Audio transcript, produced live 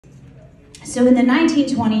So in the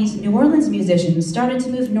 1920s, New Orleans musicians started to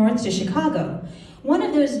move north to Chicago. One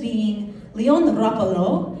of those being Leon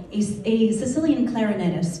Roppolo, a Sicilian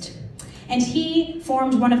clarinetist. And he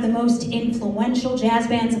formed one of the most influential jazz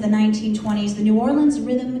bands of the 1920s, the New Orleans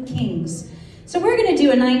Rhythm Kings. So we're gonna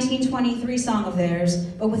do a 1923 song of theirs,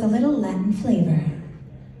 but with a little Latin flavor.